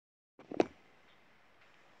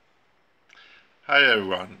Hi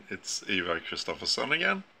everyone, it's Ivar Kristoffersson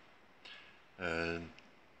again. And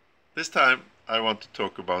this time I want to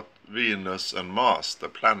talk about Venus and Mars, the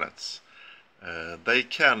planets. They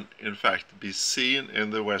can in fact be seen in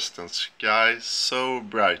the western sky so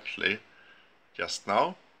brightly just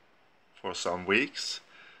now for some weeks.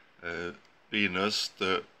 Venus,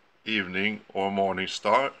 the evening or morning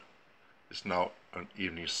star, is now an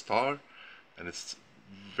evening star, and it's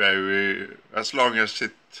very, as long as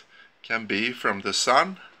it can be from the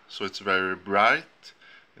sun, so it's very bright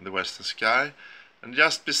in the western sky. And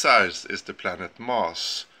just besides is the planet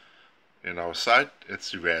Mars. In our sight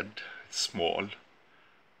it's red, it's small.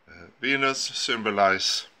 Venus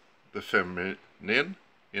symbolizes the feminine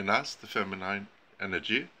in us, the feminine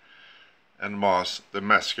energy, and Mars the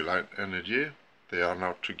masculine energy. They are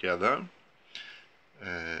now together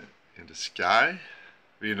in the sky.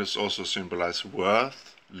 Venus also symbolizes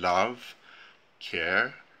worth, love,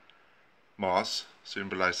 care. Mars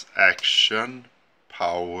symbolizes action,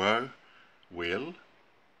 power, will,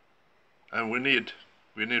 and we need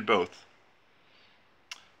both.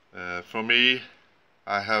 For me,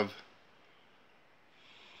 I've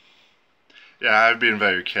been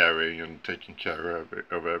very caring and taking care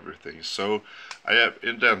of everything, so I have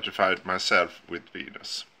identified myself with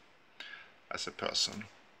Venus as a person.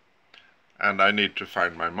 And I need to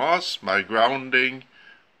find my Mars, my grounding,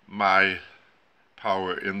 my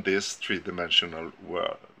power in this three-dimensional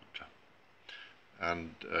world.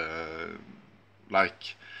 And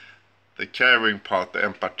like the caring part, the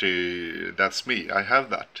empathy, that's me. I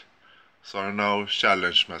have that. So I now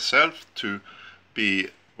challenge myself to be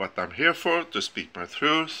what I'm here for, to speak my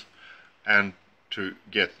truth, and to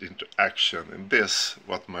get into action in this,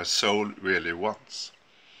 what my soul really wants.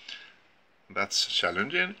 That's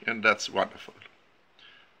challenging and that's wonderful.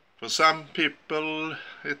 For some people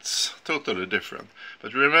it's totally different.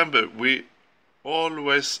 But remember, we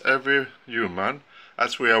always, every human,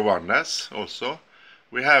 as we are oneness also,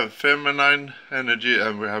 we have feminine energy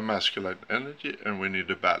and we have masculine energy, and we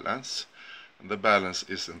need a balance. And the balance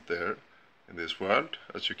isn't there in this world,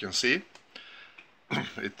 as you can see.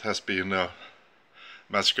 It has been a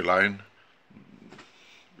masculine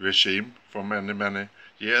regime for many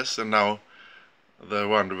years, and now the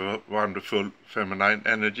wonderful feminine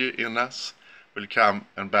energy in us will come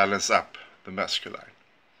and balance up the masculine.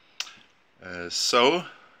 So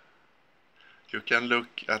you can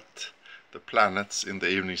look at the planets in the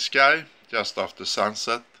evening sky just after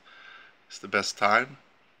sunset. It's the best time,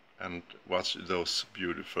 and watch those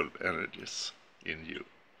beautiful energies in you.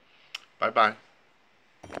 Bye bye.